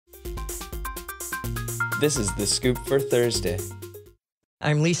This is The Scoop for Thursday.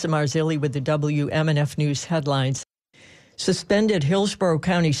 I'm Lisa Marzilli with the WMNF News headlines. Suspended Hillsborough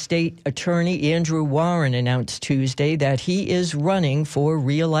County State Attorney Andrew Warren announced Tuesday that he is running for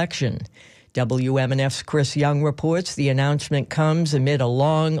re-election. WMNF's Chris Young reports the announcement comes amid a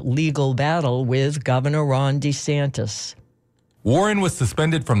long legal battle with Governor Ron DeSantis. Warren was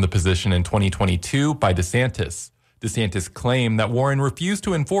suspended from the position in 2022 by DeSantis. DeSantis claimed that Warren refused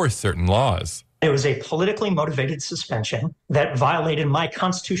to enforce certain laws. It was a politically motivated suspension that violated my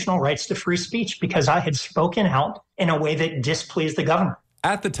constitutional rights to free speech because I had spoken out in a way that displeased the governor.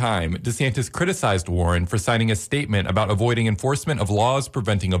 At the time, DeSantis criticized Warren for signing a statement about avoiding enforcement of laws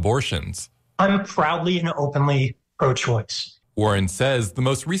preventing abortions. I'm proudly and openly pro-choice. Warren says the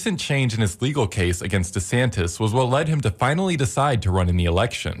most recent change in his legal case against DeSantis was what led him to finally decide to run in the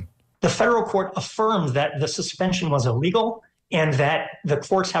election. The federal court affirmed that the suspension was illegal and that the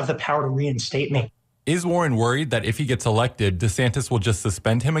courts have the power to reinstate me. Is Warren worried that if he gets elected, DeSantis will just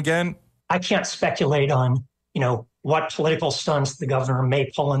suspend him again? I can't speculate on, what political stunts the governor may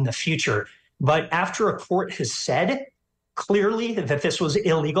pull in the future. But after a court has said clearly that this was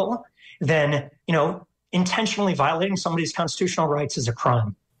illegal, then, intentionally violating somebody's constitutional rights is a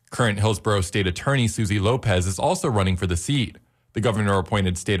crime. Current Hillsborough State Attorney Susie Lopez is also running for the seat. The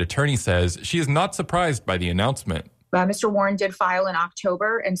governor-appointed state attorney says she is not surprised by the announcement. Mr. Warren did file in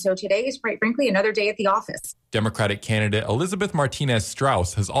October, and so today is, quite frankly, another day at the office. Democratic candidate Elizabeth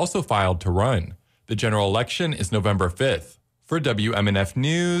Martinez-Strauss has also filed to run. The general election is November 5th. For WMNF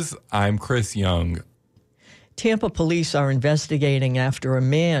News, I'm Chris Young. Tampa police are investigating after a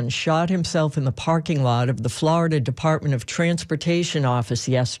man shot himself in the parking lot of the Florida Department of Transportation office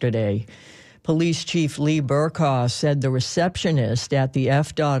yesterday. Police Chief Lee Burkaw said the receptionist at the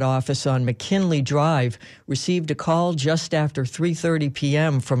FDOT office on McKinley Drive received a call just after 3:30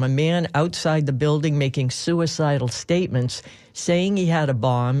 p.m. from a man outside the building making suicidal statements, saying he had a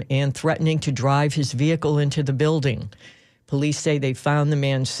bomb and threatening to drive his vehicle into the building. Police say they found the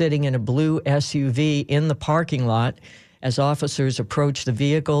man sitting in a blue SUV in the parking lot. As officers approached the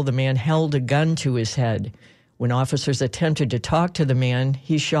vehicle, the man held a gun to his head. When officers attempted to talk to the man,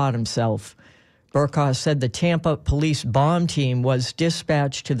 he shot himself. Burkaw said the Tampa police bomb team was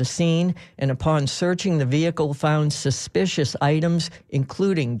dispatched to the scene and upon searching the vehicle found suspicious items,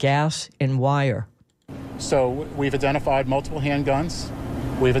 including gas and wire. So we've identified multiple handguns.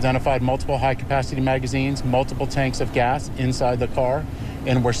 We've identified multiple high-capacity magazines, multiple tanks of gas inside the car,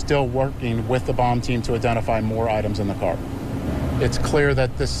 and we're still working with the bomb team to identify more items in the car. It's clear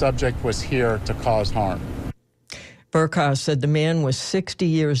that this subject was here to cause harm. Burkaw said the man was 60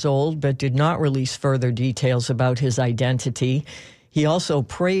 years old but did not release further details about his identity. He also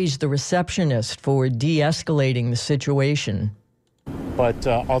praised the receptionist for de-escalating the situation. But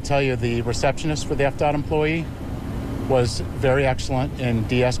I'll tell you, the receptionist for the FDOT employee was very excellent in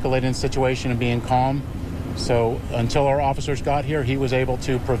de-escalating the situation and being calm. So until our officers got here, he was able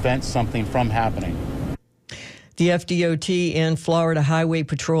to prevent something from happening. The FDOT and Florida Highway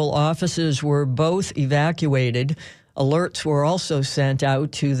Patrol offices were both evacuated. Alerts were also sent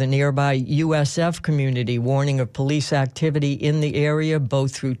out to the nearby USF community, warning of police activity in the area,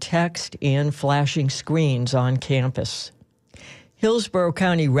 both through text and flashing screens on campus. Hillsborough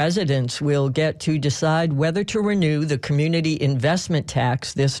County residents will get to decide whether to renew the community investment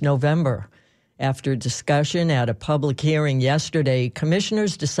tax this November. After discussion at a public hearing yesterday,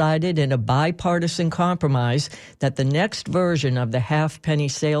 commissioners decided in a bipartisan compromise that the next version of the half-penny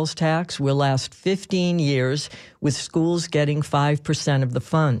sales tax will last 15 years, with schools getting 5% of the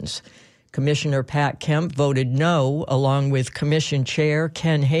funds. Commissioner Pat Kemp voted no, along with Commission Chair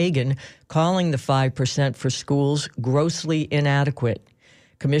Ken Hagan, calling the 5% for schools grossly inadequate.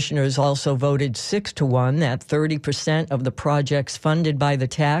 Commissioners also voted 6-1 that 30% of the projects funded by the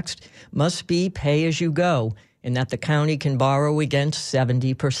tax must be pay-as-you-go and that the county can borrow against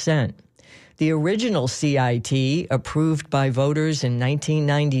 70%. The original CIT, approved by voters in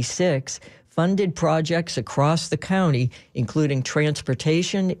 1996, funded projects across the county, including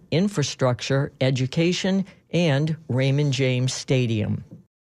transportation, infrastructure, education, and Raymond James Stadium.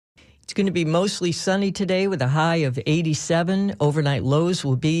 It's going to be mostly sunny today with a high of 87. Overnight lows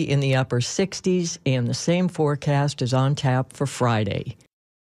will be in the upper 60s, and the same forecast is on tap for Friday.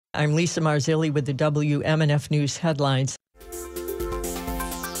 I'm Lisa Marzilli with the WMNF News headlines.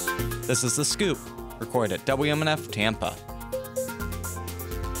 This is The Scoop, recorded at WMNF Tampa.